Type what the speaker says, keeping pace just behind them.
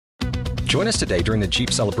Join us today during the Jeep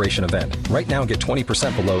Celebration event. Right now, get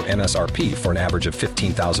 20% below MSRP for an average of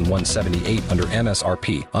 $15,178 under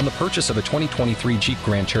MSRP on the purchase of a 2023 Jeep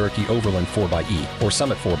Grand Cherokee Overland 4xE or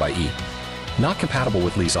Summit 4xE. Not compatible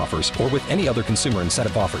with lease offers or with any other consumer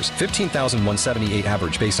incentive offers. $15,178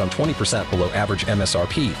 average based on 20% below average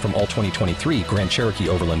MSRP from all 2023 Grand Cherokee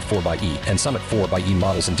Overland 4xE and Summit 4xE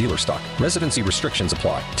models in dealer stock. Residency restrictions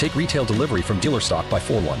apply. Take retail delivery from dealer stock by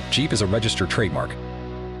 4/1. Jeep is a registered trademark.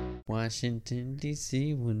 Washington,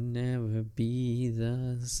 D.C. will never be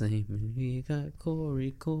the same. We got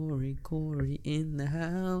Corey in the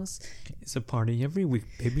house. It's a party every week,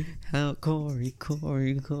 baby. How Corey,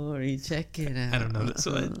 check it out. I don't know this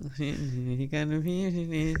one. You gotta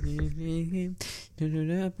turn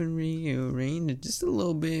it up and rearrange it just a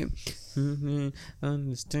little bit.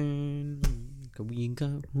 Understand. We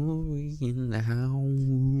got Corey in the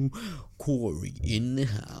house. Corey in the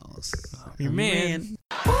house. Your man.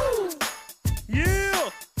 Yeah!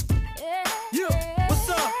 Yeah! What's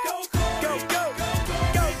up? Go!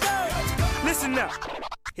 Listen up.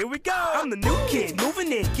 Here we go. I'm the new kid,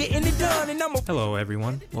 moving in, getting it done, and I'm a... Hello,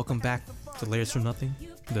 everyone. Welcome back to Layers from Nothing,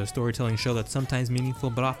 the storytelling show that's sometimes meaningful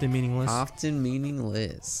but often meaningless.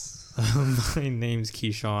 My name's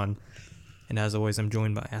Keyshawn, and as always, I'm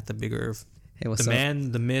joined by At the Big Irv. Hey, what's the up?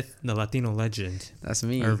 man, the myth, the Latino legend. That's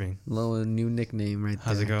me. Irving. Little new nickname right there.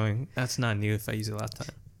 How's it going? That's not new if I use it last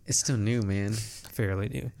time. It's still new, man. Fairly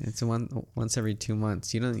new. It's once every 2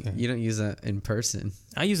 months. You don't use that in person.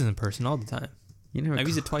 I use it in person all the time. I've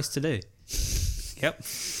used it twice today. Yep.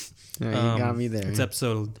 No, you got me there. It's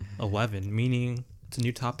episode 11, meaning it's a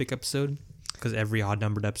new topic episode because every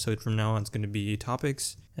odd-numbered episode from now on is going to be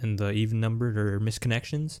topics, and the even-numbered are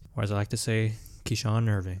misconnections, or as I like to say, Keyshawn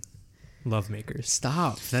Irving. Love makers.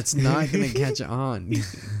 Stop. That's not going to catch on.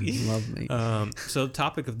 Love me. So the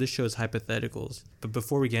topic of this show is hypotheticals. But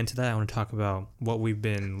before we get into that, I want to talk about what we've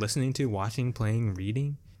been listening to, watching, playing,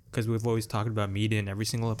 reading. Because we've always talked about media in every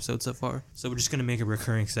single episode so far. So we're just going to make a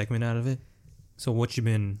recurring segment out of it. So what you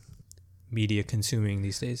been media consuming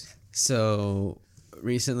these days? So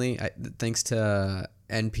recently, thanks to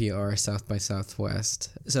NPR South by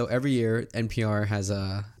Southwest. So every year, NPR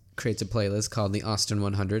creates a playlist called the Austin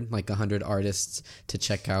 100, like 100 artists to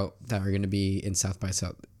check out that are going to be in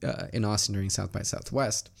in Austin during South by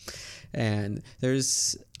Southwest. And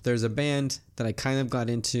there's a band that I kind of got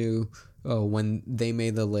into when they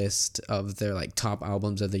made the list of their like top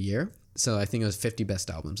albums of the year. So I think it was 50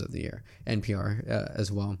 best albums of the year, NPR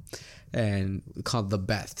as well, and called the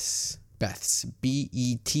Beths. BETHS.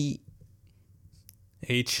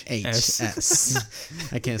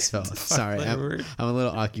 I can't spell. Sorry, I'm a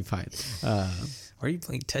little occupied. Are you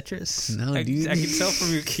playing Tetris? No, dude. I can tell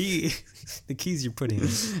from your key, the keys you're putting in.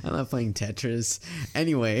 I'm not playing Tetris.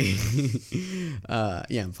 Anyway,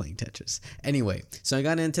 I'm playing Tetris. Anyway, so I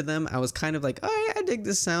got into them. I was kind of like, oh yeah, I dig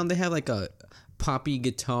this sound. They have like a poppy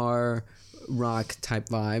guitar rock type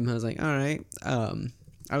vibe. I was like, all right.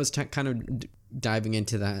 I was kind of diving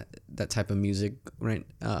into that type of music right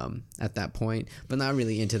at that point, but not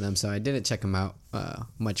really into them, so I didn't check them out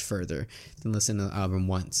much further than listen to the album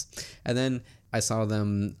once. And then I saw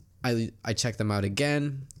them, I checked them out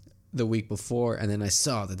again the week before, and then I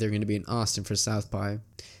saw that they're going to be in Austin for South by,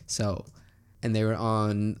 and they were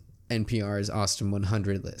on NPR's Austin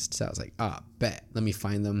 100 list, so I was like, bet, let me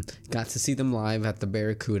find them. Got to see them live at the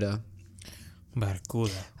Barracuda.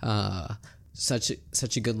 Such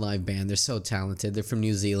a good live band. They're so talented. They're from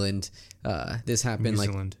New Zealand. This happened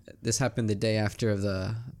the day after of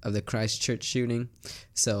the Christchurch shooting.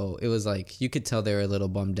 So it was like you could tell they were a little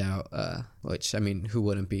bummed out, which I mean, who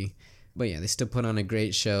wouldn't be? But yeah, they still put on a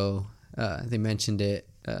great show. They mentioned it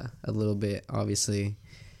a little bit, obviously.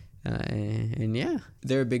 And yeah,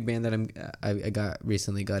 they're a big band that I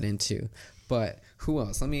recently got into. But who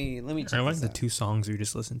else? Let me check. I like the 2 songs we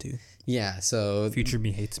just listened to. Yeah, so Future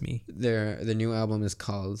Me Hates Me. The new album is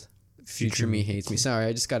called Future Me Hates Me. Sorry,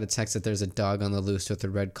 I just got a text that there's a dog on the loose with a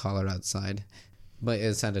red collar outside, but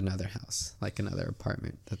it's at another house, like another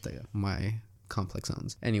apartment that my complex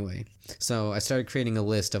owns. Anyway, so I started creating a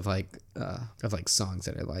list of songs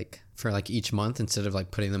that I like for like each month instead of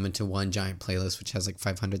like putting them into one giant playlist which has like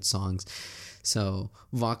 500 songs. So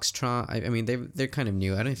Voxtrot, I mean they're kind of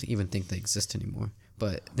new. I don't even think they exist anymore,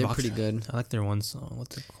 but they're pretty good. I like their one song.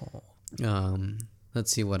 What's it called?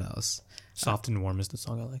 Let's see what else. Soft and Warm is the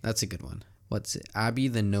song I like. That's a good one. What's it? Abby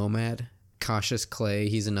the Nomad. Cautious Clay,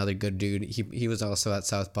 he's another good dude. He was also at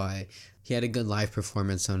South by. He had a good live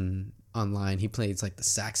performance online. He plays like the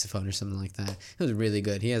saxophone or something like that. It was really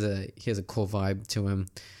good. He has a cool vibe to him.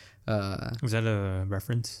 Was that a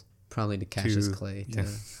reference Probably to Cassius Clay to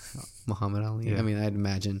Muhammad Ali. Yeah. I mean, I'd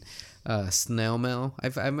imagine. Snail Mail.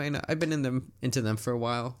 I've been into them for a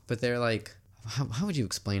while, but they're like, how would you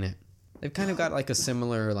explain it? They've kind of got like a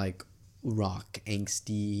similar like rock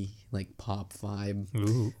angsty like pop vibe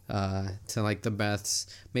to like the Beths.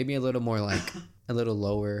 Maybe a little more like a little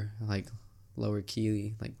lower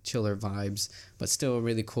key, like chiller vibes, but still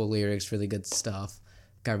really cool lyrics, really good stuff.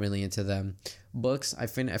 Got really into them. Books. I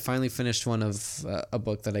finally finished one of a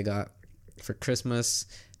book that I got for Christmas.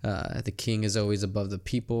 The King is Always Above the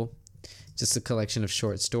People. Just a collection of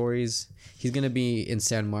short stories. He's gonna be in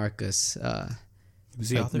San Marcos Who's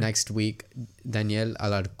the author? next week. Daniel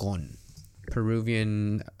Alarcón,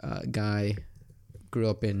 Peruvian guy, grew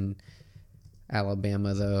up in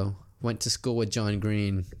Alabama though. Went to school with John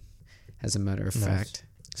Green, as a matter of fact.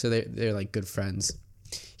 So they're like good friends.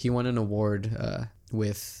 He won an award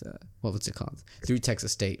with what was it called? Through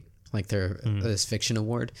Texas State, like their this fiction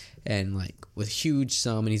award, and like with huge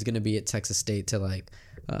sum, and he's gonna be at Texas State to like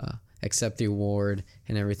accept the award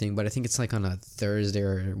and everything. But I think it's like on a Thursday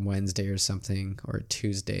or Wednesday or something, or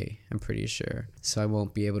Tuesday, I'm pretty sure. So I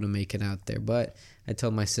won't be able to make it out there. But I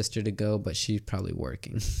told my sister to go, but she's probably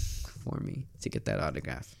working for me to get that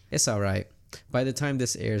autograph. It's all right. By the time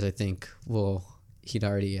this airs, I think he'd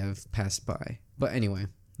already have passed by. But anyway,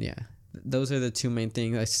 yeah. Those are the two main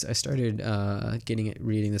things. I started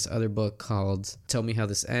reading this other book called Tell Me How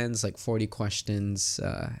This Ends, like 40 questions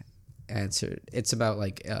answered. It's about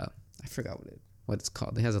like I forgot what it's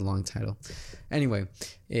called. It has a long title. Anyway,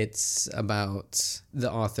 it's about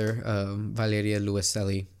the author, Valeria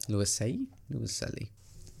Luiselli.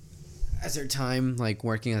 As her time like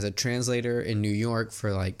working as a translator in New York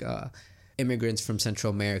for like immigrants from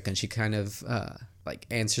Central America, and she kind of like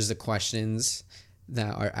answers the questions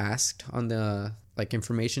that are asked on the like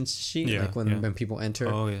information sheet, like when people enter.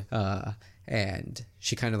 And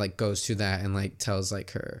she kind of like goes through that and like tells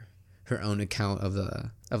like her own account of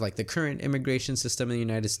like the current immigration system in the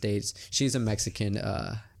United States. She's a Mexican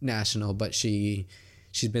national, but she's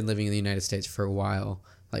been living in the United States for a while,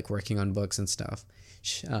 like working on books and stuff.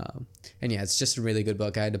 And yeah, it's just a really good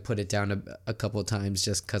book. I had to put it down a couple of times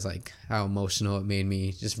just because like how emotional it made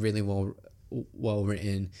me. Just really well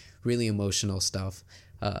written, really emotional stuff.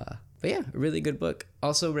 But yeah, really good book.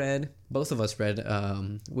 Also both of us read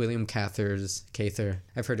William Cather.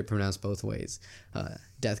 I've heard it pronounced both ways.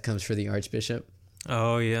 Death Comes for the Archbishop.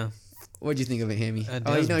 Oh yeah. What'd you think of it, Hammy?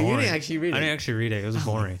 No, you didn't actually read it. I didn't actually read it. It was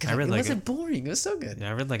boring. God, I read it like wasn't boring. It was so good. Yeah,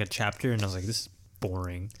 I read like a chapter and I was like, this is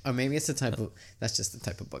boring. Or maybe it's that's just the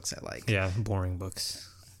type of books I like. Yeah, boring books.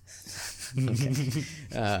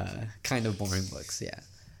 Kind of boring books, yeah.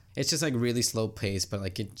 It's just like really slow paced, but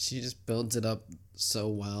like she just builds it up so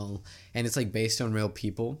well, and it's like based on real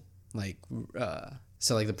people. Like,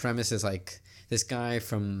 so like the premise is like this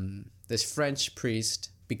French priest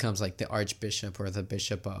becomes like the archbishop or the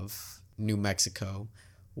bishop of New Mexico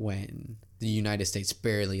when the United States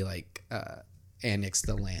barely like annexed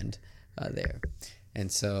the land there,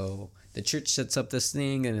 and so the church sets up this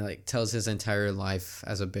thing and it like tells his entire life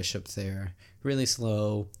as a bishop there. Really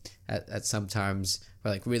slow at sometimes,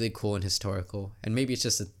 but like really cool and historical. And maybe it's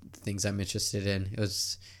just the things I'm interested in. It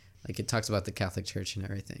was like it talks about the Catholic Church and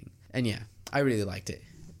everything. And yeah, I really liked it.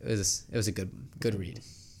 It was a good read.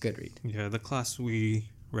 Good read. Yeah, the class we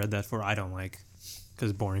read that for I don't like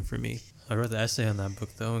because it's boring for me. I wrote the essay on that book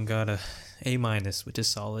though and got a A-, which is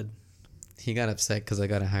solid. He got upset because I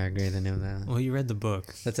got a higher grade than him now. Well, you read the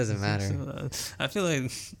book. That doesn't matter. So, I feel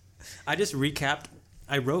like I just recapped.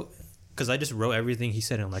 I just wrote everything he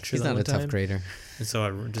said in lecture. He's not a tough grader. And so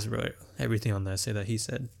I just wrote everything on the essay that he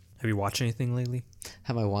said. Have you watched anything lately?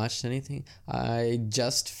 Have I watched anything? I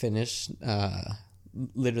just finished,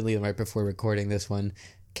 literally right before recording this one,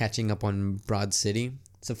 catching up on Broad City.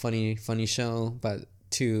 It's a funny show about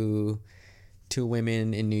two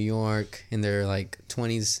women in New York in their like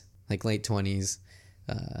 20s, like late 20s,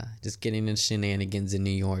 just getting into shenanigans in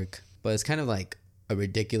New York. But it's kind of like a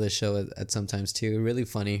ridiculous show at sometimes too. Really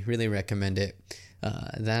funny. Really recommend it.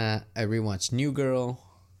 That I rewatched New Girl.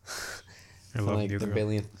 I love like New the Girl.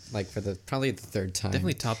 billionth, like for the probably the third time.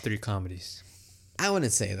 Definitely top 3 comedies. I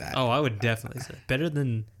wouldn't say that. Oh, I would definitely say better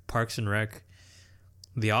than Parks and Rec.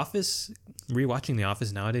 The Office. Rewatching The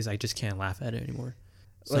Office nowadays, I just can't laugh at it anymore.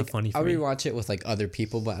 It's like, not funny for I'll me. rewatch it with like other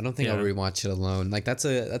people, but I don't think I'll rewatch it alone. Like that's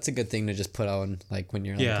a good thing to just put on like when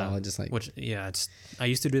you're in college. Just like I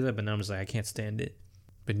used to do that, but now I'm just like I can't stand it.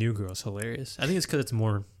 But New Girl's hilarious. I think it's because it's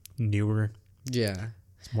more newer. Yeah.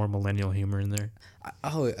 It's more millennial humor in there.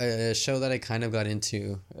 Oh, a show that I kind of got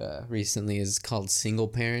into recently is called Single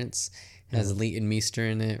Parents, It has Leighton Meester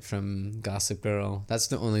in it from Gossip Girl. That's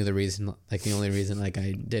the only reason like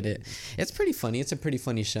I did it. It's pretty funny. It's a pretty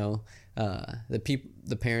funny show.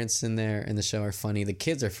 The parents in there in the show are funny. The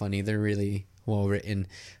kids are funny. They're really well written.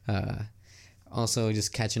 Also,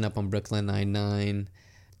 just catching up on Brooklyn Nine-Nine.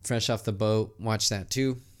 Fresh off the boat, watch that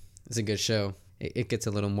too. It's a good show. It gets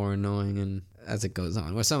a little more annoying and as it goes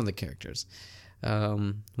on with some of the characters.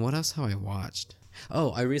 What else have I watched?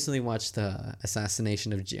 Oh, I recently watched the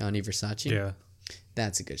Assassination of Gianni Versace. Yeah.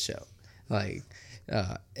 That's a good show. Like,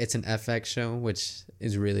 it's an FX show, which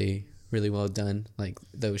is really, really well done. Like,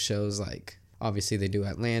 those shows, like, obviously they do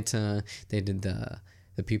Atlanta. They did the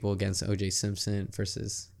people against O.J. Simpson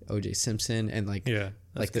versus O.J. Simpson. And, like,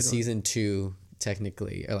 like the season 2,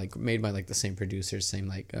 technically, or, like, made by, like, the same producers, same,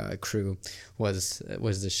 like, crew, was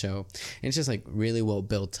the show. And it's just, like, really well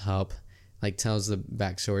built up. Like, tells the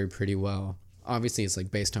backstory pretty well. Obviously, it's,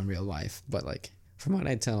 like, based on real life, but, like, from what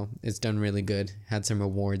I tell, it's done really good. Had some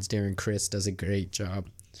awards. Darren Criss does a great job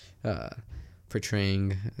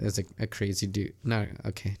portraying as a crazy dude.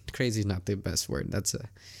 Crazy is not the best word. That's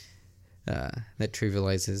that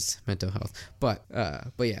trivializes mental health. But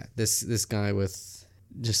yeah, this guy with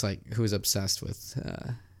just, like, who's obsessed with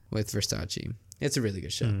Versace. It's a really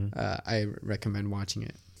good show. I recommend watching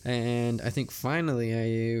it. And I think finally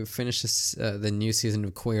I finished the new season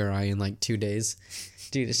of Queer Eye in like 2 days.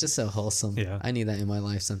 Dude, it's just so wholesome. Yeah. I need that in my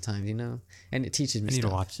life sometimes, you know? And it teaches me I need stuff.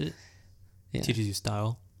 to watch it. Yeah. It teaches you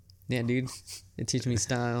style. Yeah, dude. It teaches me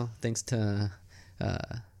style thanks to,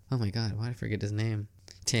 oh my God, why did I forget his name?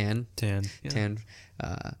 Tan. Yeah. Tan.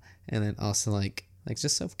 And then also like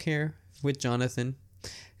just self-care with Jonathan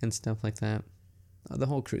and stuff like that. The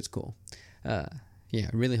whole crew's cool. Yeah,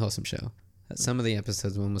 really wholesome show. Some of the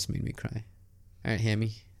episodes almost made me cry. All right,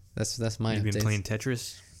 Hammy, that's my You've been updates. playing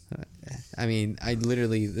Tetris? I mean,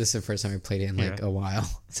 this is the first time I played it in like a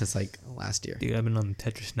while, since like last year. Dude, I've been on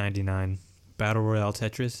Tetris 99. Battle Royale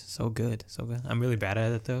Tetris. So good. I'm really bad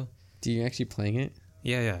at it, though. Do you actually playing it?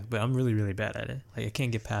 Yeah. But I'm really, really bad at it. Like, I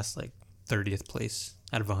can't get past, like, 30th place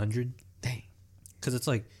out of 100. Dang. Because it's,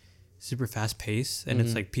 like, super fast paced. And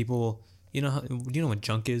it's, like, people... do you know what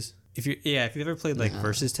junk is? If you've ever played like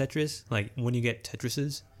versus Tetris, like when you get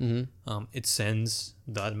Tetrises, it sends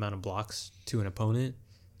the amount of blocks to an opponent,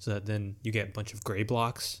 so that then you get a bunch of gray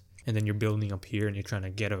blocks, and then you're building up here, and you're trying to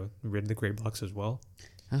get rid of the gray blocks as well.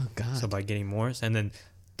 Oh God! So by getting more, and then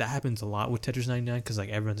that happens a lot with Tetris 99 because like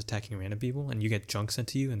everyone's attacking random people, and you get junk sent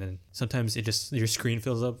to you, and then sometimes your screen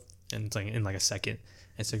fills up, and it's like in like a second.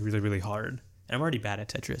 It's like really, really hard, and I'm already bad at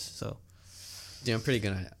Tetris, so. Dude, I'm pretty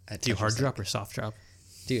good at Tetris. Do you hard drop or soft drop?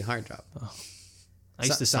 Dude, hard drop. Oh. I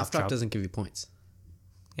used to soft drop. Doesn't give you points.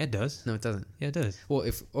 Yeah, it does. No, it doesn't. Yeah, it does. Well,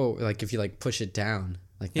 if you like push it down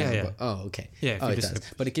like that. Yeah. Oh, okay. Yeah. Oh, it does.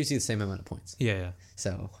 But it gives you the same amount of points. Yeah.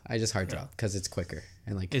 So I just hard drop because it's quicker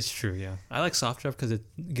and like. It's true. Yeah, I like soft drop because it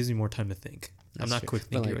gives me more time to think. I'm not quick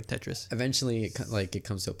thinker with Tetris. Eventually, it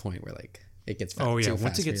comes to a point where like it gets fast. Oh yeah, too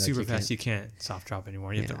once it gets super fast, you you can't soft drop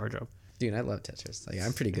anymore. You have to hard drop. Dude, I love Tetris. Like,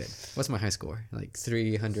 I'm pretty good. What's my high score? Like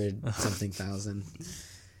 300 something thousand.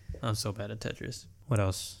 I'm so bad at Tetris. What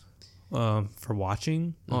else? For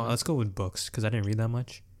watching, let's go with books because I didn't read that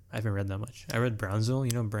much. I haven't read that much. I read Brownsville.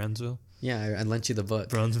 You know Brownsville? Yeah, I lent you the book.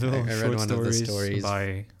 Brownsville. I read one of the stories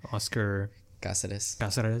by Oscar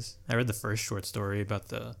Cáceres. I read the first short story about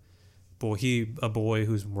the a boy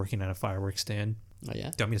who's working at a fireworks stand. Oh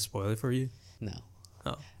yeah. Do you want me to spoil it for you? No.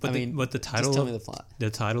 Oh, but the title. Just tell me the plot. The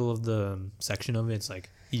title of the section of it's like,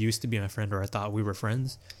 "He used to be my friend," or "I thought we were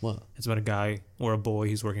friends." What? It's about a guy or a boy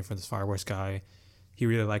who's working for this fireworks guy. He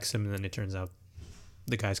really likes him, and then it turns out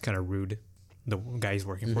the guy's kind of rude. The guy he's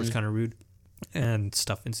working for is kind of rude, and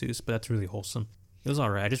stuff ensues. But that's really wholesome. It was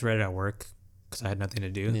alright. I just read it at work because I had nothing to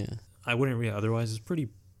do. Yeah. I wouldn't read it otherwise.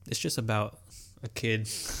 It's just about a kid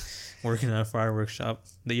working at a fireworks shop.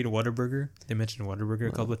 They eat a Whataburger. They mentioned Whataburger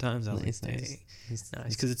a couple of times. I was nice. Nice,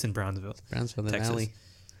 because it's in Brownsville. Brownsville, the Texas. Valley.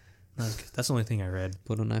 That's the only thing I read.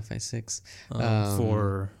 Pluto 956.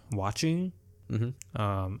 For watching,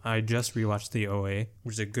 I just rewatched The OA,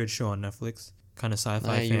 which is a good show on Netflix. Kind of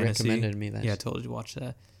sci-fi fantasy. You recommended me that. Yeah, I told you to watch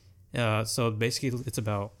that. So basically, it's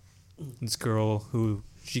about this girl who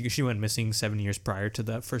she went missing 7 years prior to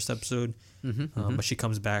that first episode, but she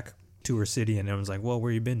comes back to her city, and everyone's like, "Well,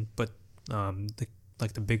 where you been?" But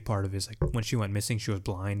the big part of it is like when she went missing, she was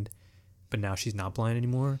blind, but now she's not blind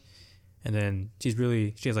anymore. And then she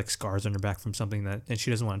has like scars on her back from something and she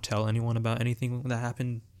doesn't want to tell anyone about anything that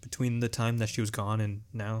happened between the time that she was gone and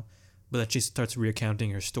now. But that she starts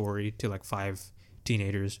recounting her story to like 5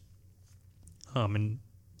 teenagers. And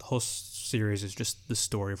the whole series is just the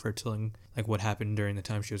story of her telling like what happened during the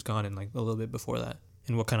time she was gone and like a little bit before that.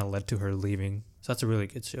 and what kind of led to her leaving. So that's a really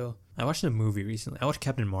good show. I watched a movie recently. I watched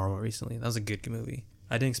Captain Marvel recently. That was a good movie.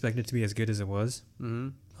 I didn't expect it to be as good as it was.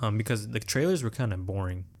 Because the trailers were kind of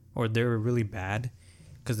boring, or they were really bad,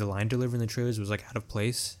 because the line delivery in the trailers was like out of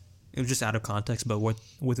place. It was just out of context, but what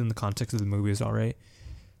within the context of the movie is all right.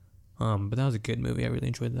 But that was a good movie. I really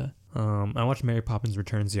enjoyed that. I watched Mary Poppins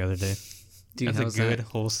Returns the other day. Dude, that's a good,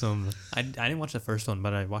 wholesome... I didn't watch the first one,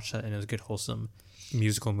 but I watched that, and it was a good, wholesome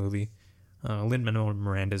musical movie. Lin-Manuel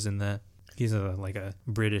Miranda's in that. He's a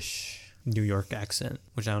British New York accent,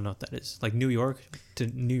 which I don't know what that is. Like New York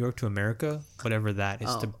to America, whatever that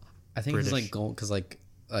is to I think British. it's like gold, because like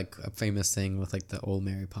a famous thing with like the old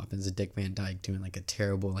Mary Poppins, Dick Van Dyke doing like a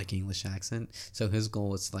terrible like English accent. So his goal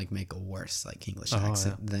was to like make a worse like English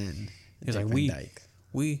accent than He's Dick like, Van Dyke.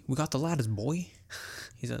 we got the ladders, boy.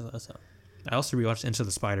 He says that. So. I also rewatched Into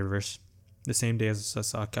the Spider-Verse the same day as I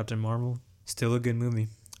saw Captain Marvel. Still a good movie.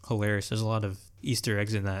 Hilarious. There's a lot of Easter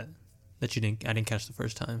eggs in that I didn't catch the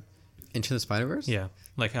first time. Into the Spider-Verse? Yeah.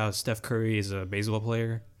 Like how Steph Curry is a baseball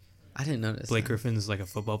player. I didn't notice. Blake Griffin's like a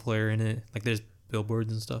football player in it. Like there's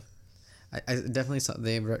billboards and stuff. I definitely saw,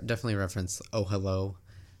 they definitely referenced Oh Hello,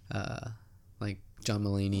 like John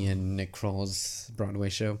Mulaney and Nick Kroll's Broadway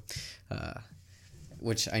show,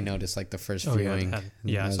 which I noticed like the first viewing.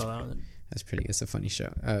 Yeah, I saw that one. That's pretty. It's a funny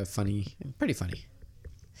show. Pretty funny.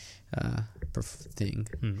 Thing.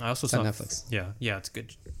 I also It's saw on Netflix. Yeah, it's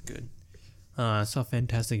good. I saw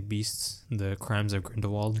Fantastic Beasts: The Crimes of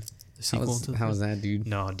Grindelwald. The sequel to How was that, dude?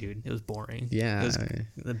 No, dude, it was boring. Yeah, it was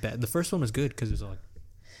the first one was good because it was like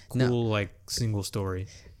cool, like single story.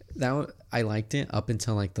 I liked it up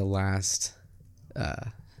until like the last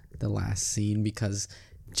scene, because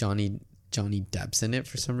Johnny Depp's in it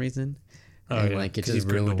for some reason, and like it just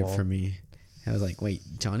ruined it for me. I was like, wait,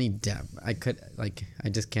 Johnny Depp. I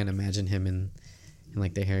just can't imagine him in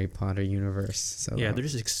like the Harry Potter universe. So yeah, they're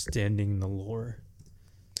just extending the lore.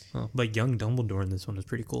 But young Dumbledore in this one is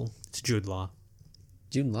pretty cool. It's Jude Law.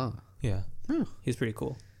 Jude Law. Yeah. Oh. He's pretty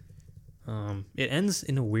cool. It ends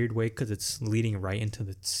in a weird way because it's leading right into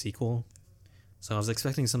the sequel. So I was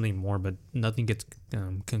expecting something more, but nothing gets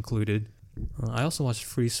concluded. I also watched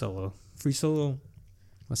Free Solo. Free Solo.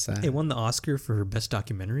 What's that? It won the Oscar for Best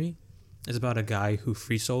Documentary. It's about a guy who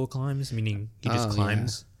free solo climbs, meaning he just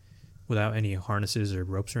climbs without any harnesses or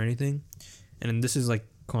ropes or anything. And then this is like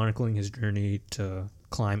chronicling his journey to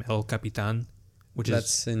climb El Capitan, which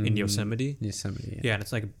is in Yosemite. Yeah, and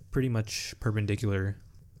it's like pretty much perpendicular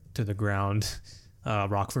to the ground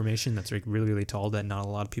rock formation that's like really, really tall that not a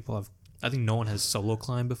lot of people have. I think no one has solo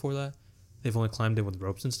climbed before that. They've only climbed it with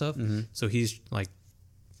ropes and stuff. Mm-hmm. So he's like,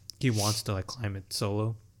 he wants to like climb it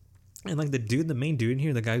solo. And like the main dude in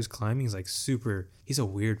here, the guy who's climbing, is like he's a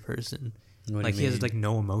weird person. Like he has like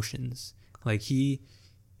no emotions. Like he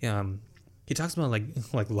talks about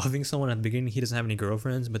like loving someone at the beginning. He doesn't have any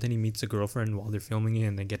girlfriends, but then he meets a girlfriend while they're filming it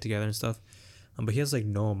and they get together and stuff. But he has like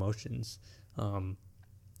no emotions.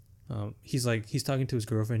 He's talking to his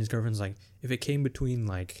girlfriend. His girlfriend's like, if it came between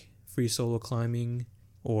like free solo climbing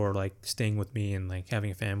or like staying with me and like having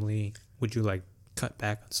a family, would you like cut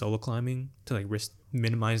back on solo climbing to like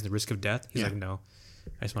minimize the risk of death? He's like, no,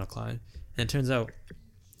 I just want to climb. And it turns out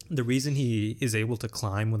the reason he is able to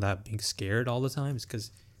climb without being scared all the time is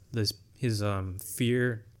because his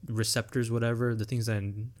fear receptors, whatever, the things that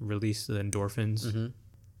release the endorphins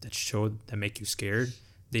that make you scared,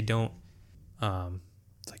 they don't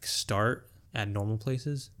like start at normal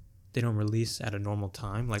places. They don't release at a normal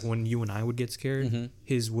time. Like when you and I would get scared,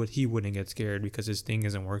 he wouldn't get scared because his thing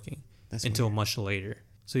isn't working until much later.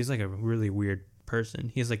 So he's like a really weird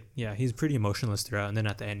person. He's like, he's pretty emotionless throughout, and then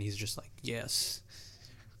at the end he's just like, yes.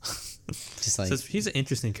 Just like, so he's an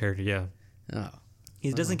interesting character. Yeah. Oh.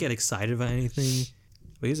 He doesn't get excited about anything,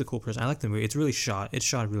 but he's a cool person. I like the movie. It's really shot. It's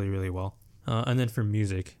shot really, really well. And then for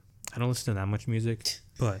music, I don't listen to that much music,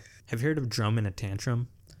 but have you heard of Drum in a Tantrum?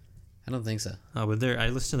 I don't think so. But I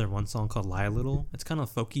listened to their one song called Lie a Little. It's kind of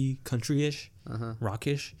folky, country-ish,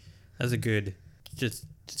 rockish. That's a good, just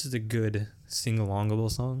a good sing-alongable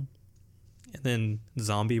song. And then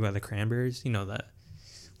Zombie by the Cranberries, you know that,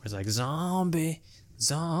 where it's like zombie,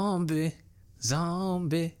 zombie,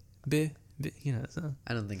 zombie, you know that song?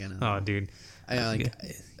 I don't think I know. Oh, dude,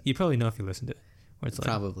 you probably know if you listen to it. Where it's like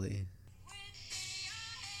probably.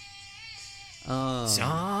 Oh.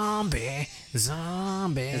 Zombie,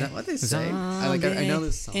 zombie. Is that what they say? I know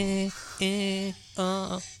this song.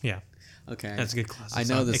 Yeah. Okay. That's a good classic. I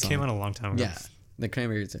know song. this song. It came out a long time ago. Yeah. The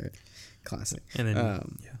Cranberries are classic. And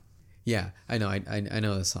then yeah, I know. I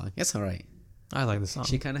know this song. It's all right. I like the song.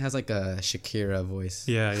 She kind of has like a Shakira voice.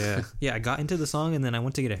 Yeah. I got into the song and then I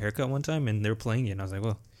went to get a haircut one time and they were playing it and I was like,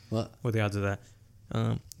 well, what are the odds of that?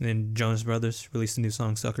 Then Jonas Brothers released a new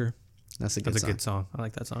song, Sucker. That's a good That's song. a good song. I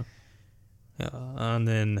like that song. And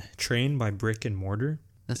then Train by Brick and Mortar.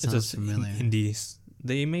 That sounds familiar. Indies.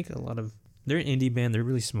 They make a lot of... They're an indie band. They're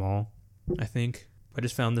really small, I think. I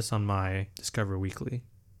just found this on my Discover Weekly.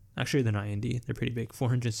 Actually, they're not indie. They're pretty big.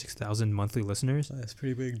 406,000 monthly listeners. That's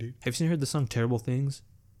pretty big, dude. Have you heard the song Terrible Things?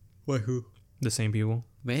 Why, who? The same people.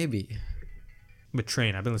 Maybe. But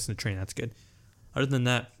Train. I've been listening to Train. That's good. Other than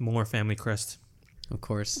that, more Family Crest. Of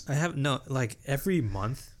course. I have like every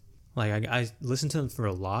month, like I listen to them for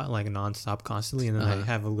a lot, like nonstop, constantly, and then I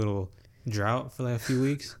have a little drought for like a few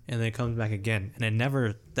weeks, and then it comes back again, and it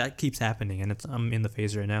never that keeps happening, and I'm in the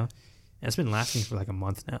phase right now, and it's been lasting for like a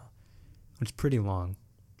month now, which is pretty long.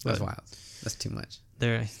 That's But wild. That's too much.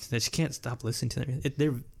 they just can't stop listening to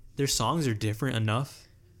them. Their songs are different enough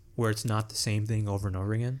where it's not the same thing over and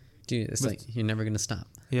over again. Dude, it's like you're never gonna stop.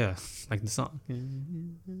 Yeah, like the song.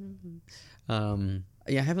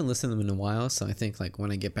 Yeah, I haven't listened to them in a while, so I think like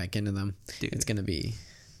when I get back into them, Dude. it's gonna be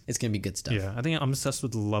good stuff. Yeah, I think I'm obsessed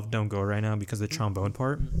with the Love Don't Go right now because of the trombone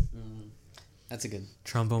part. That's a good.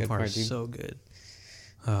 Trombone Good part part, is dude. so good.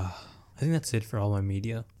 I think that's it for all my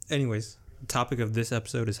media. Anyways, the topic of this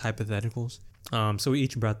episode is hypotheticals. So we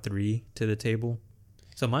each brought 3 to the table.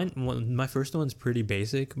 So my first one's pretty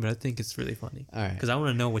basic, but I think it's really funny. All right. Because I want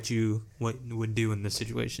to know what you would do in this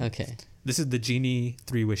situation. Okay. This is the genie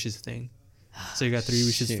 3 wishes thing. So you got 3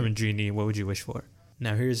 wishes Shoot. from a genie. What would you wish for?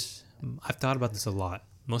 Now I've thought about this a lot.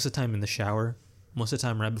 Most of the time in the shower. Most of the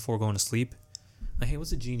time right before going to sleep. Like, hey,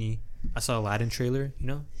 what's a genie? I saw Aladdin trailer,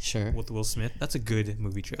 Sure. with Will Smith. That's a good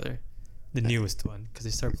movie trailer. The newest one. Because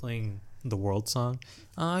they start playing the world song.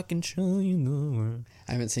 I can show you the world.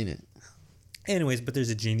 I haven't seen it. Anyways, but there's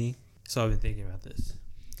a genie. So I've been thinking about this.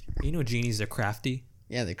 Genies are crafty.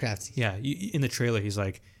 Yeah, they're crafty. Yeah, in the trailer, he's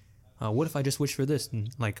like, what if I just wish for this? And,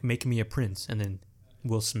 like, make me a prince. And then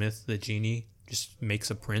Will Smith, the genie, just makes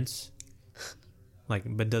a prince. Like,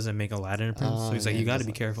 but doesn't make Aladdin a prince. So he's like, yeah, you got to that's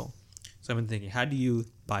be like- careful. So I've been thinking, how do you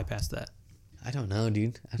bypass that? I don't know,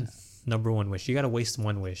 dude. Number 1 wish. You got to waste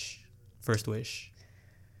 1 wish. First wish.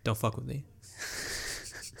 Don't fuck with me.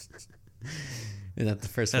 Is that the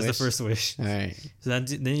first That's wish? the first wish. All right. So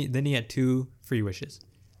then you had 2 free wishes.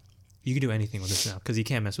 You can do anything with this now because he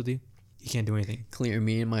can't mess with you. You can't do anything. Clear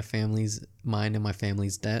me and my family's mine and my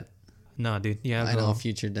family's debt. No, dude. Yeah, I know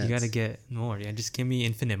future debts. You got to get more. Yeah, just give me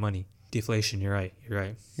infinite money. Deflation. You're right.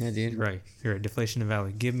 Yeah, dude. You're right. Deflation and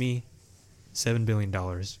value. Give me $7 billion.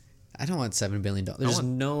 I don't want $7 billion. There's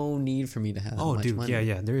no need for me to have that Oh, much dude. money.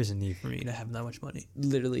 Yeah. There is a need for me to have that much money.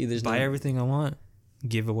 Literally, there's Buy no. everything I want.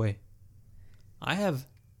 Give away. I have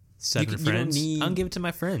 7 you don't friends. need- I'll give it to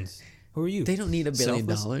my friends. Who are you? They don't need $1 billion.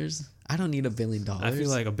 Selfless? I don't need $1 billion. I feel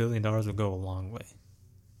like $1 billion would go a long way.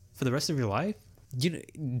 For the rest of your life? you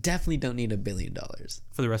definitely don't need $1 billion.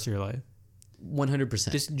 For the rest of your life.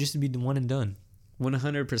 100%. Just to be one and done.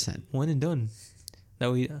 100%. One and done.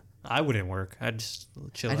 I wouldn't work. I'd just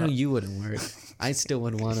chill I out. know you wouldn't work. I still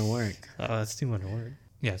wouldn't want to work. That's too much work.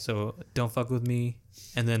 Yeah, so don't fuck with me.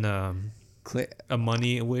 And then Clear. a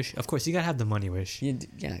money wish. Of course, you gotta have the money wish. Yeah,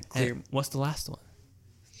 clear. And what's the last one?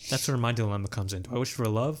 That's where my dilemma comes in. Do I wish for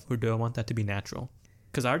love or do I want that to be natural?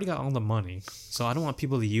 Because I already got all the money. So I don't want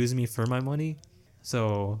people to use me for my money.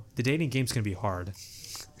 So the dating game's gonna be hard.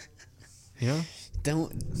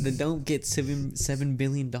 Don't get $7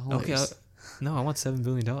 billion. Okay. No, I want $7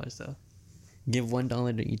 billion though. Give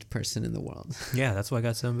 $1 to each person in the world, Yeah, that's why I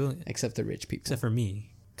got $7 billion. except the rich people. Except for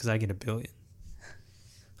me, because I get $1 billion.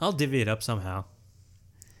 I'll divvy it up somehow.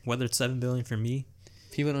 Whether it's $7 billion for me,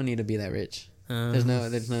 People don't need to be that rich. There's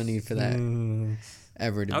no need for that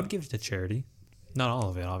ever. I would give it to charity. Not all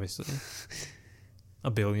of it, obviously.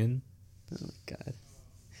 $1 billion. Oh my god.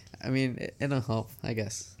 I mean, it'll help, I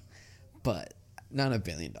guess, but not $1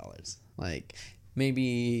 billion. Like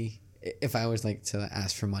maybe if I was like to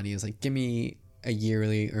ask for money, it's like give me a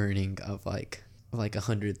yearly earning of like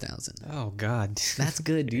 100,000. Oh God, That's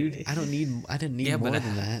good, dude. I didn't need more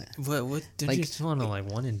than that. What? Don't Like, you just want to like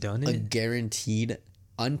one and done A it? guaranteed,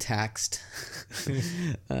 untaxed,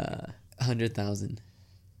 100,000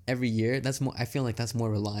 every year. That's more. I feel like that's more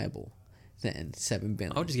reliable than $7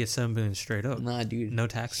 billion. I would just get $7 billion straight up. Nah, dude. No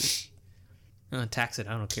taxes. Tax it.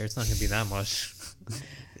 I don't care. It's not gonna be that much.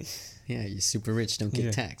 Yeah, you're super rich. Don't get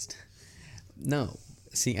Yeah. taxed. No.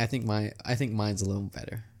 See, I think mine's a little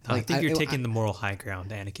better. I think you're taking the moral high ground,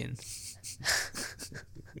 Anakin.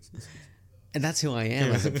 and that's who I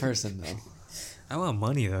am as a person, though. I want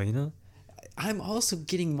money though. I'm also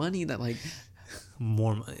getting money that like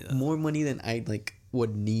More money though. more money than I like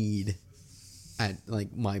would need at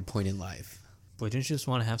like my point in life. But don't you just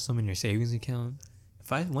want to have some in your savings account?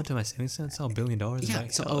 If I went to my savings account and saw $1 billion, Yeah,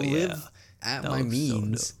 like, so hell I'll yeah. live at That my looks so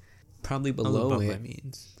means, probably I live below above it, my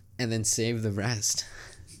means. and then save the rest.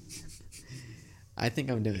 I think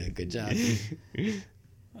I'm doing a good job.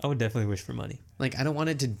 I would definitely wish for money. Like, I don't want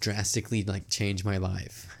it to drastically like change my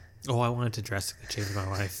life. Oh, I wanted to drastically change my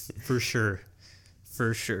life. For sure.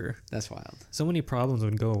 For sure. That's wild. So many problems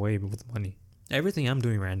would go away with money. Everything I'm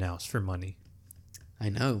doing right now is for money I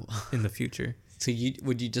know. in the future. So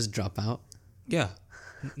would you just drop out? Yeah.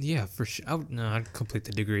 Yeah, for sure. I'd complete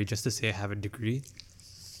the degree just to say I have a degree.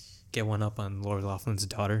 Get one up on Lord Laughlin's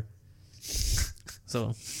daughter. So,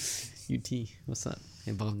 UT, what's up?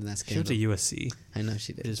 Involved in that she went scandal. to USC, I know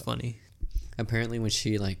she did. which is funny. Apparently,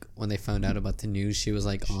 when they found out about the news, she was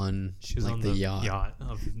like on She was like on the yacht.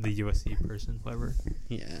 of the USC person, whoever.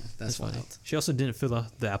 Yeah, that's funny. wild. She also didn't fill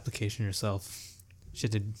out the application herself.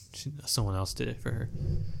 Someone else did it for her.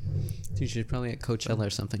 Dude, she's probably at Coachella or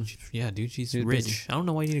something. Yeah, dude, she's Dude, rich. busy. I don't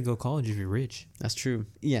know why you need to go to college if you're rich. That's true.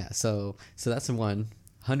 Yeah, so that's the one.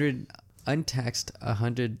 Untaxed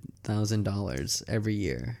 $100,000 every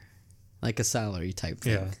year, like a salary type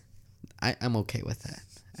thing. Yeah. I'm okay with that.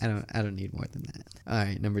 I don't need more than that. All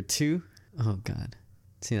right, number 2. Oh God,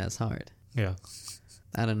 see, that's hard. Yeah.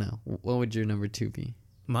 I don't know. What would your number 2 be?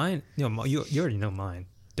 Mine, you already know mine.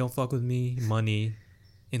 Don't fuck with me, money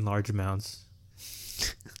in large amounts.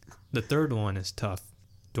 The third one is tough.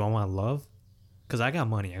 Do I want love? Because I got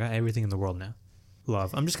money. I got everything in the world now.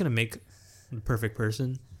 Love. I'm just going to make the perfect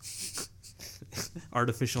person.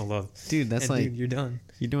 Artificial love. Dude, that's And like dude, you're done.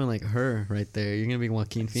 you're doing like her right there. You're gonna be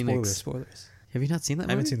Joaquin Phoenix. Spoilers. Have you not seen that I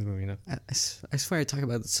movie? haven't seen the movie, no. I swear I talk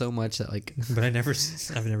about it so much that like But I've never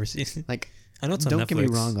seen it. like I know it's on don't Netflix. get me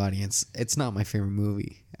wrong, audience. It's not my favorite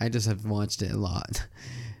movie. I just have watched it a lot.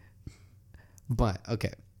 But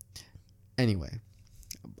okay. Anyway,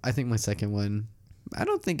 I think my second one. I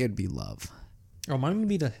don't think it'd be love. Oh, mine would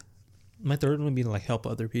be my third one would be to like help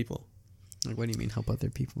other people. Like, what do you mean help other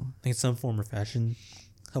people? Like in some form or fashion.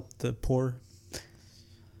 Help the poor.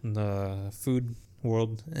 The food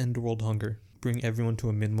world, end world hunger. Bring everyone to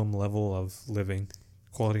a minimum level of living.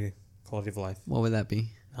 Quality of life. What would that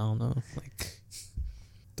be? I don't know. Like,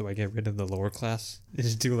 do I get rid of the lower class?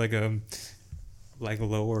 Just do like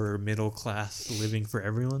lower middle class living for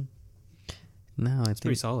everyone? No, I It's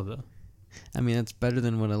pretty think. solid though. I mean, it's better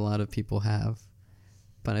than what a lot of people have.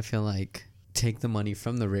 But I feel like take the money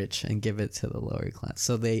from the rich and give it to the lower class,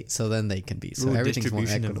 so then they can be. So Ooh, everything's more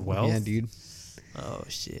distribution of equitable. wealth? Yeah, dude. Oh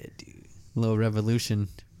shit, dude. Little revolution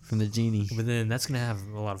from the genie But then that's gonna have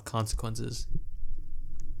a lot of consequences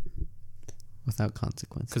without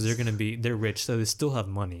consequences. because they're rich, so they still have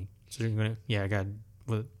money. So you're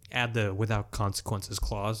gonna add the without consequences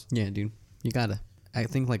clause. Yeah, dude. You gotta. I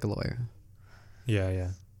think like a lawyer.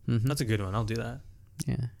 Yeah. Mm-hmm. That's a good one. I'll do that.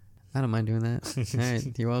 Yeah. I don't mind doing that. All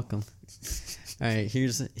right. You're welcome. All right.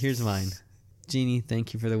 Here's mine. Genie,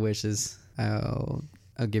 thank you for the wishes. I'll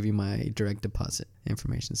give you my direct deposit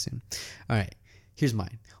information soon. All right. Here's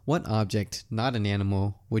mine. What object, not an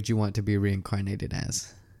animal, would you want to be reincarnated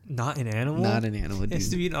as? Not an animal. Not an animal, It has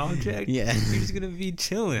to dude. be an object. Yeah. You're just gonna be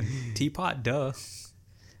chilling. Teapot, duh.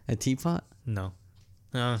 A teapot? No.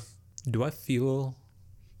 Do I feel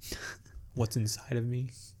what's inside of me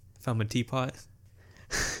if I'm a teapot?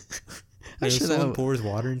 I'm If sure someone that- pours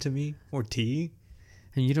water into me or tea,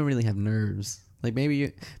 And you don't really have nerves. Like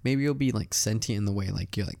maybe you'll be like sentient in the way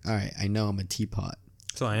like you're like, all right, I know I'm a teapot,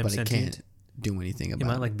 so I am but sentient. I can't do anything about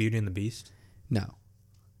Am I it. like Beauty and the Beast? No.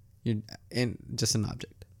 You're just an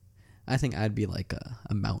object. I think I'd be like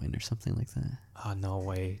a mountain or something like that. Oh, no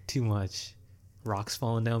way. Too much. Rocks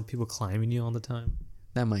falling down, people climbing you all the time.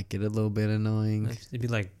 That might get a little bit annoying. It'd be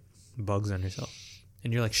like bugs on yourself.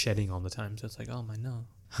 And you're like shedding all the time. So it's like, oh my no.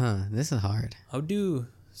 Huh, this is hard. I would do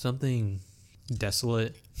something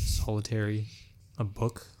desolate, solitary, a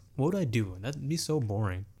book. What would I do? That'd be so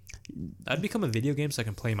boring. I'd become a video game so I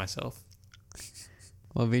can play myself.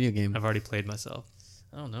 What video game? I've already played myself.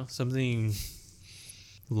 I don't know. Something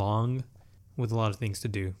long with a lot of things to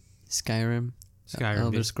do. Skyrim? Skyrim,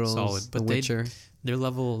 Elder be Scrolls, solid. The But Witcher. their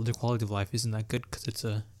quality of life isn't that good because it's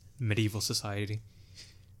a medieval society.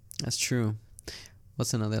 That's true.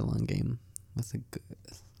 What's another long game with a good,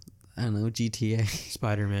 I don't know, GTA?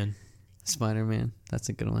 Spider-Man. Spider-Man. That's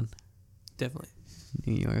a good one. Definitely.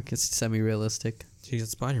 New York. It's semi-realistic. She got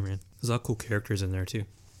Spider-Man. There's a lot of cool characters in there too.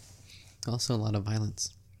 Also a lot of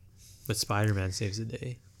violence. But Spider-Man saves the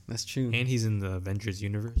day. That's true. And he's in the Avengers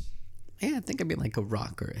universe. Yeah, I think I'd be like a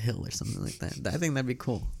rock or a hill or something like that. I think that'd be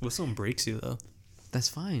cool. What if someone breaks you though? That's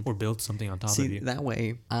fine. Or builds something on top of See, you? that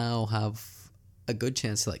way I'll have a good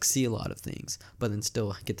chance to like see a lot of things, but then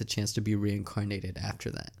still get the chance to be reincarnated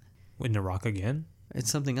after that. In the rock again? It's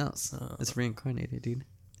something else. It's reincarnated, dude.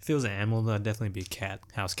 If it was an animal, that'd definitely be a cat,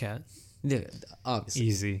 house cat. Yeah, obviously.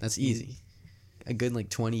 Easy. That's easy. A good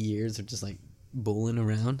 20 years of just bowling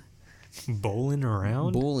around. Bowling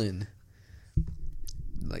around? Bowling.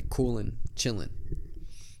 Cooling, chilling.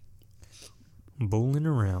 Bowling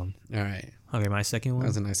around. All right. Okay, my second one. That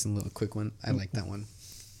was a nice and little quick one. I like that one.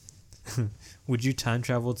 Would you time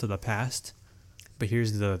travel to the past? But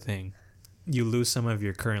here's the thing. You lose some of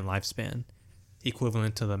your current lifespan,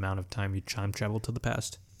 equivalent to the amount of time you time travel to the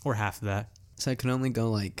past, or half of that. So I can only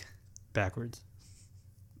go backwards.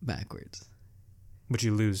 backwards. But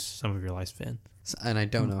you lose some of your lifespan. So, and I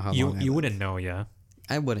don't know how you long you wouldn't know, yeah.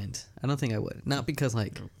 I wouldn't. I don't think I would. Not because I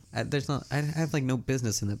have no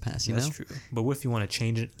business in the past, you That's know? true. But what if you want to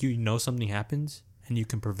change it? You know something happens and you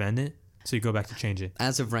can prevent it, so you go back to change it.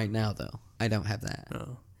 As of right now, though, I don't have that.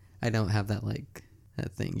 Oh. I don't have that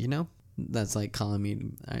that thing, you know? That's calling me,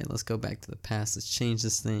 all right, let's go back to the past. Let's change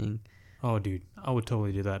this thing. Oh, dude, I would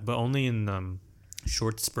totally do that, but only in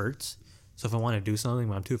short spurts. So if I want to do something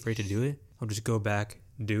but I'm too afraid to do it, I'll just go back,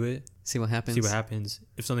 do it, See what happens.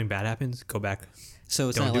 If something bad happens, go back. So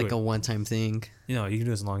it's Don't not do like it. a one-time thing You know, you can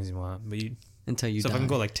do it as long as you want, but you. until you So die. if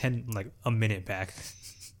I can go a minute back,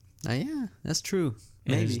 Yeah, that's true.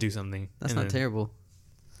 and Maybe. just do something. That's and not then- terrible.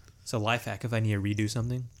 So life hack, if I need to redo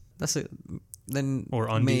something, Then or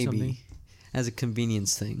undo maybe something. as a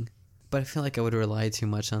convenience thing. But I feel like I would rely too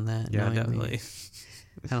much on that. Yeah, knowing me. definitely.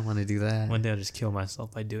 I don't want to do that. One day I'll just kill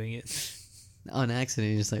myself by doing it. On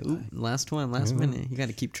accident, you're just ooh, last one, last minute. You got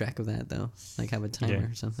to keep track of that, though. Have a timer Yeah.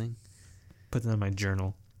 or something. Put that in my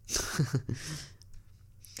journal.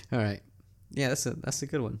 All right. Yeah, that's a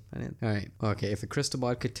good one. All right. Okay, if a crystal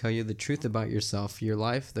ball could tell you the truth about yourself, your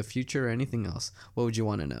life, the future, or anything else, what would you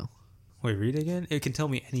want to know? Wait, read it again? It can tell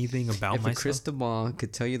me anything about If myself. a crystal ball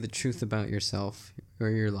could tell you the truth about yourself or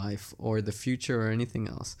your life or the future or anything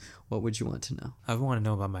else, what would you want to know? I want to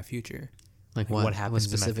know about my future. Like What happens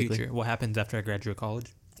in my specifically? future? What happens after I graduate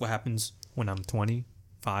college? What happens when I'm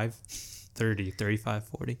 25, 30, 35,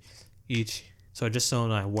 40 each? So I just so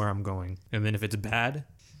know where I'm going. And then if it's bad,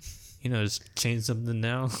 just change something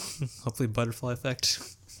now. Hopefully butterfly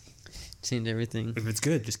effect. Change everything. If it's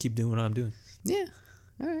good, just keep doing what I'm doing. Yeah.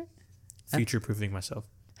 All right. Future proofing myself.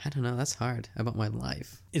 I don't know. That's hard about my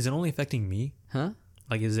life. Is it only affecting me? Huh?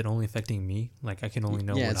 Is it only affecting me? I can only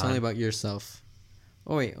know. Yeah, it's only about yourself.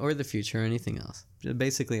 Oh wait, or the future, or anything else.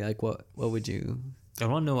 Basically, what would you? I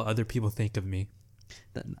want to know what other people think of me.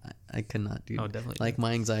 That I cannot do. Oh, definitely.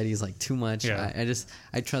 My anxiety is too much. Yeah.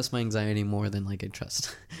 I trust my anxiety more than I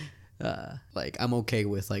trust. I'm okay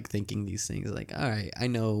with thinking these things. All right, I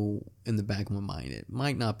know in the back of my mind it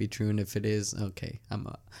might not be true, and if it is, okay,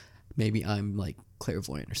 maybe I'm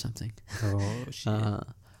clairvoyant or something. Oh shit.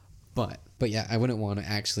 But yeah, I wouldn't want to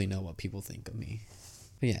actually know what people think of me.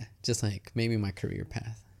 But yeah, just maybe my career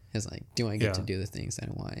path is do I get to do the things that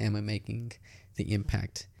I want? Am I making the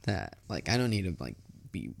impact that I don't need to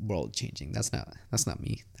be world changing. That's not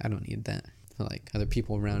me. I don't need that. For other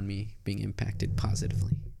people around me being impacted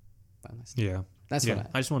positively by myself. Yeah. That's what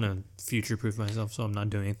I just want to future proof myself so I'm not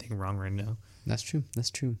doing anything wrong right now. That's true.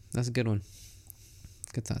 That's a good one.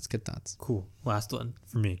 Good thoughts. Cool. Last one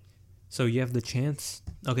for me. So you have the chance.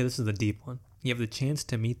 Okay, this is the deep one. You have the chance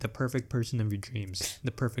to meet the perfect person of your dreams,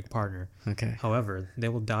 the perfect partner. Okay. However, they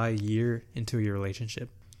will die a year into your relationship.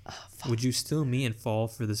 Would you still meet and fall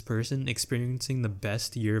for this person, experiencing the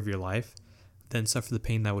best year of your life, then suffer the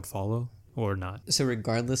pain that would follow, or not? So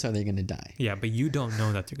regardless, are they going to die? Yeah, but you don't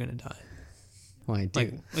know that they're gonna die. Well, I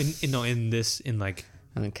do. In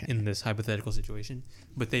this hypothetical situation,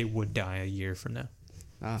 but they would die a year from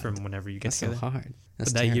now, from whenever you get that's together. so hard.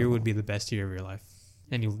 That's But that year terrible. would be the best year of your life,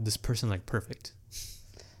 and this person perfect.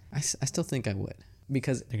 I still think I would,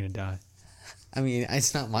 because They're gonna die. I mean,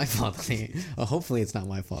 it's not my fault. Hopefully, it's not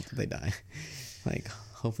my fault that they die.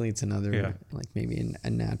 Hopefully, it's another maybe a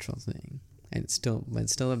natural thing, and it's still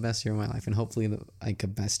the best year of my life, and hopefully, a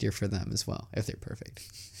best year for them as well if they're perfect,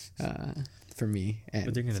 for me, and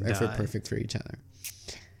But they're gonna if we're die. perfect for each other.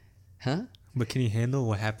 Huh? But can you handle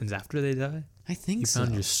what happens after they die? I think You so.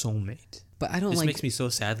 found your soulmate. But I don't This makes me so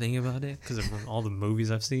sad thinking about it because of all the movies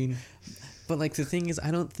I've seen. But the thing is,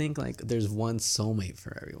 I don't think there's one soulmate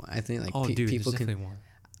for everyone. I think Dude, people there's can. definitely more.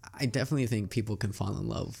 I definitely think people can fall in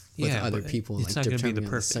love with other but people. It's not gonna be the depending on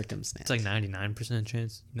perfect. circumstance. It's 99%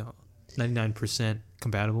 chance. No, 99%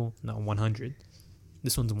 compatible. No, 100.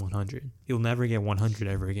 This one's 100. You'll never get 100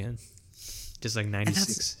 ever again. Just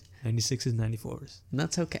 96. 96 is 94s. And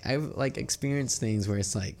that's okay. I've experienced things where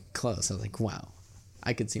it's close. I was wow,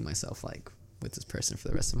 I could see myself with this person for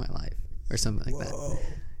the rest of my life or something like that.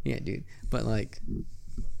 Yeah, dude. But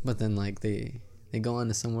then they go on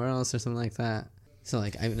to somewhere else or something like that. So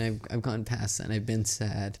like I've gone past that and I've been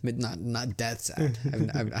sad, but not death sad.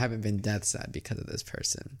 I haven't been death sad because of this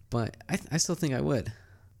person, but I still think I would.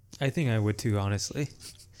 I think I would too, honestly.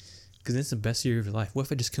 Because it's the best year of your life. What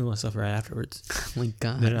if I just kill myself right afterwards? Oh my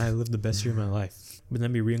God. Then I lived the best year of my life. Would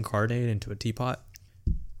then be reincarnated into a teapot?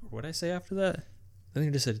 Or what did I say after that? I think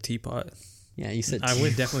I just said a teapot. Yeah, you said. I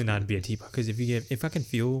would definitely not be a teapot, because if I can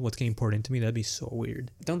feel what's getting poured into me, that'd be so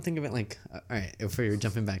weird. Don't think of it like. All right, if we're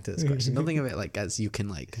jumping back to this question, don't think of it like as you can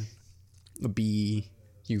like be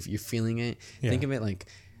you're feeling it. Yeah. Think of it like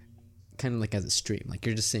kind of like as a stream, like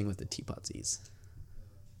you're just seeing what the teapot sees.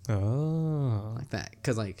 Oh, Like that,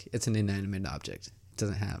 because like it's an inanimate object. It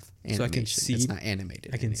doesn't have animation. So I can see. It's not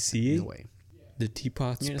animated. I can see in a way. the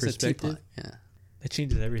teapot's You're just a perspective. teapot. Yeah. That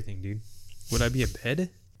changes everything, dude. Would I be a bed?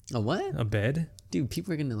 A what? A bed? Dude,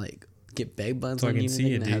 people are gonna like get bed bugs So I on can you.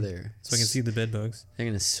 see it, They're gonna dude. have So I can see the bed bugs. They're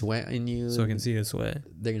gonna sweat on you. So I can see the sweat.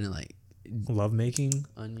 They're gonna like Love making.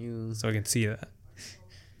 on you, So I can see that.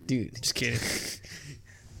 dude. Just kidding.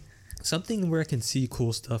 Something where I can see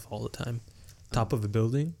cool stuff all the time. Top of a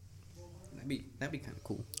building. That'd be kind of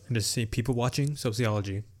cool. And just see people watching.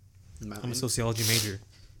 Sociology. I'm a sociology major.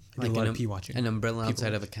 I do a lot of watching. An umbrella People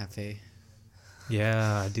outside of a cafe.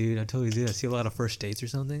 Yeah, dude. I totally did. I see a lot of first dates or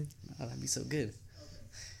something. Oh, that'd be so good.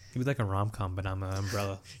 It'd be like a rom-com, but I'm an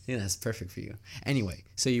umbrella. Yeah, that's perfect for you. Anyway,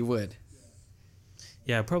 so you would.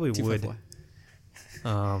 Yeah, I probably would.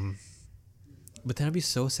 254. But then I'd be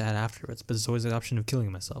so sad afterwards. But there's always the option of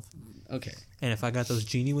killing myself. Okay. And if I got those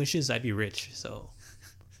genie wishes, I'd be rich. So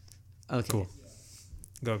Okay. cool.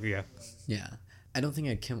 Go, yeah. Yeah. I don't think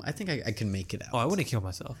I'd kill. I think I can make it out. Oh, I wouldn't kill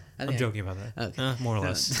myself. I I'm think joking about that. Okay. More or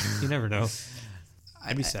less. You never know.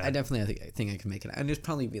 I'd be sad. I definitely think I can make it out. And it'd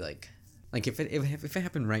probably be like if it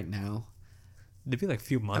happened right now. It'd be like a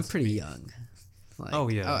few months. I'm pretty young. Like, Oh,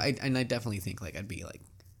 yeah. I definitely think like I'd be like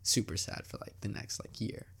super sad for like the next like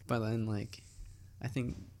year. But then like I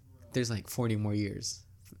think there's like 40 more years,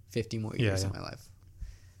 50 more years in my life.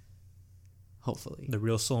 Hopefully. The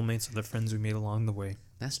real soulmates are the friends we made along the way.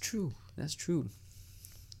 That's true. That's true.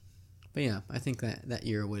 But yeah, I think that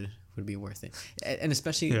year would be worth it. And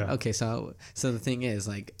especially okay, so the thing is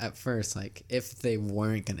like at first like if they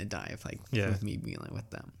weren't gonna die, if like with me being like with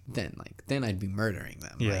them, then I'd be murdering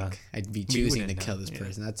them. Yeah. Like I'd be choosing to kill this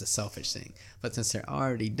person. That's a selfish thing. But since they're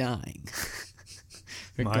already dying,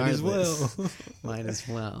 Might as well. Might as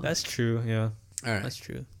well. That's true. Yeah. All right. That's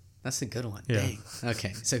true. That's a good one. Yeah. Dang.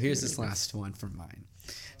 Okay, so here's this last one from mine.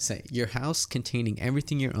 Say, your house containing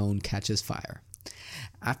everything you own catches fire.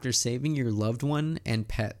 After saving your loved one and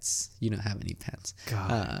pets, you don't have any pets.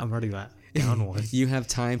 God, I'm already down one. You have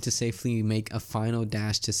time to safely make a final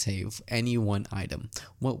dash to save any one item.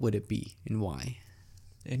 What would it be and why?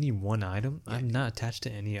 Any one item? I'm not attached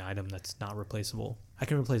to any item that's not replaceable. I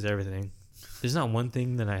can replace everything. There's not one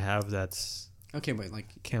thing that I have that's Okay, but like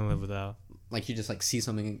can't live without. Like you just like see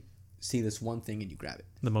something, see this one thing and you grab it.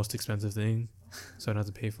 The most expensive thing, so I don't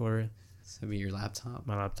have to pay for it. So it'd be your laptop.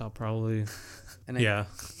 My laptop probably. And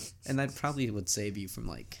and that probably would save you from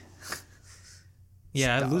like.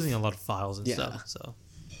 Yeah, stuff. losing a lot of files and stuff. So.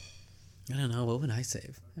 I don't know. What would I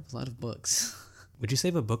save? I have a lot of books. Would you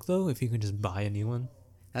save a book though if you can just buy a new one?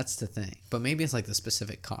 That's the thing. But maybe it's like the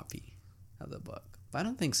specific copy of the book. But I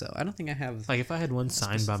don't think so. I don't think I have. Like if I had one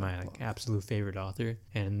signed by my absolute favorite author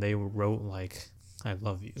and they wrote like "I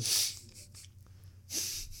love you,"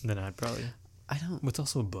 then I'd probably. I don't. It's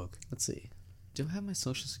also a book. Let's see. Do I have my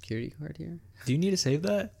social security card here? Do you need to save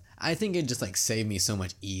that? I think it just like saved me so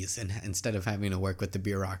much ease, and instead of having to work with the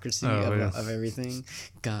bureaucracy of everything,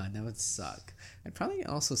 God, that would suck. I'd probably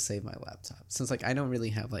also save my laptop since like I don't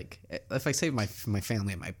really have like if I save my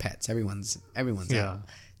family and my pets, everyone's out.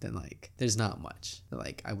 Then like there's not much that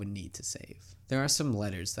like I would need to save. There are some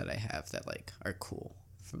letters that I have that like are cool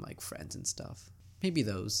from like friends and stuff. Maybe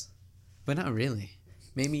those, but not really.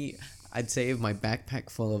 Maybe I'd save my backpack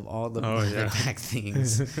full of all the backpack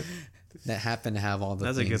things that happen to have all the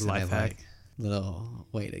That's things. That's a good life hack. Like, little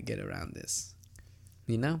way to get around this.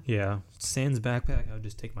 You know? Yeah. Sans backpack, I would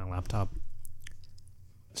just take my laptop.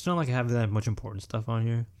 It's not like I have that much important stuff on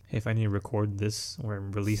here. If I need to record this or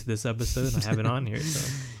release this episode, I have it on here.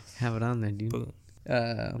 So. Have it on there, dude.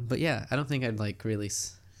 But yeah, I don't think I'd like really.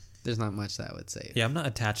 There's not much that I would say. Yeah, I'm not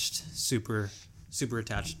attached, super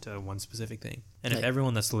attached to one specific thing. And if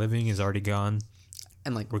everyone that's living is already gone,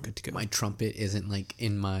 and like we're good to go. My trumpet isn't like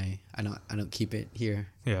in my. I don't keep it here.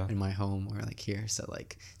 Yeah. In my home or like here, so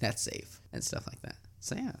like that's safe and stuff like that.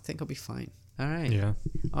 So yeah, I think I'll be fine. All right. Yeah.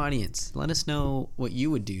 Audience, let us know what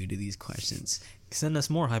you would do to these questions. Send us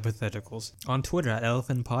more hypotheticals on Twitter at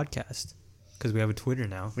Elephant Podcast. because we have a Twitter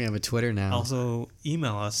now. We have a Twitter now. Also,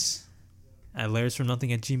 email us at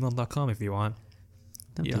layersfromnothing@gmail.com if you want.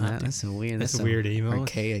 Don't You do don't have that. to. That's a weird. That's a weird email.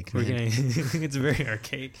 Archaic. We're Man. gonna, it's very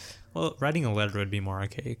archaic. Well, writing a letter would be more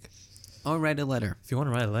archaic. Or write a letter. If you want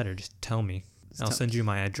to write a letter, just tell me. I'll send you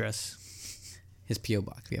my address. His PO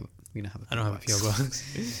box. We don't have a PO I don't have a PO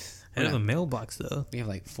box. I have a mailbox though. We have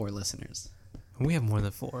like 4 listeners. We have more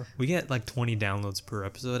than 4. We get like 20 downloads per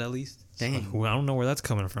episode at least. Dang. So, I don't know where that's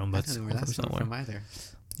coming from, but I don't know where that's coming from either.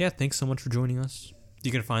 Yeah, thanks so much for joining us.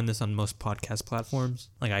 You can find this on most podcast platforms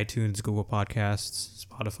like iTunes, Google Podcasts,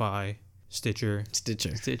 Spotify, Stitcher, and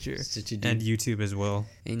YouTube as well.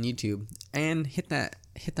 And YouTube. And hit that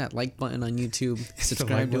like button on YouTube.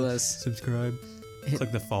 Subscribe to us. Subscribe.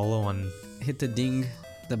 Click the follow on. Hit the ding,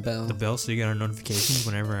 the bell. So you get our notifications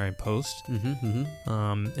whenever I post. And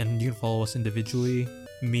you can follow us individually.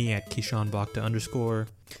 Me at Keyshawn Bhakta _.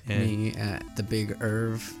 And me at the Big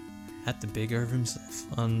Irv. At the Big Irv himself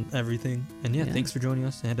on everything. And yeah, thanks for joining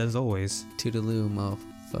us. And as always, toodaloo,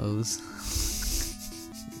 mofos.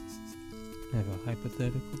 Have a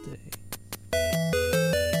hypothetical day.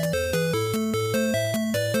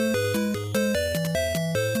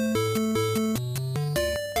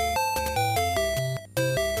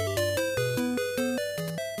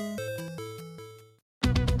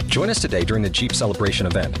 Join us today during the Jeep Celebration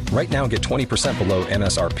event. Right now, get 20% below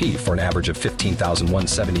MSRP for an average of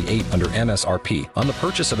 $15,178 under MSRP on the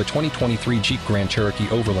purchase of a 2023 Jeep Grand Cherokee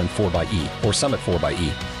Overland 4xE or Summit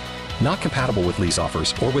 4xE. Not compatible with lease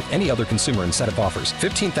offers or with any other consumer incentive offers.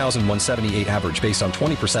 $15,178 average based on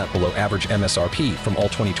 20% below average MSRP from all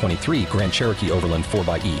 2023 Grand Cherokee Overland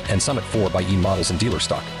 4xE and Summit 4xE models in dealer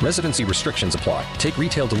stock. Residency restrictions apply. Take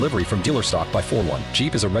retail delivery from dealer stock by 4/1.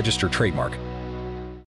 Jeep is a registered trademark.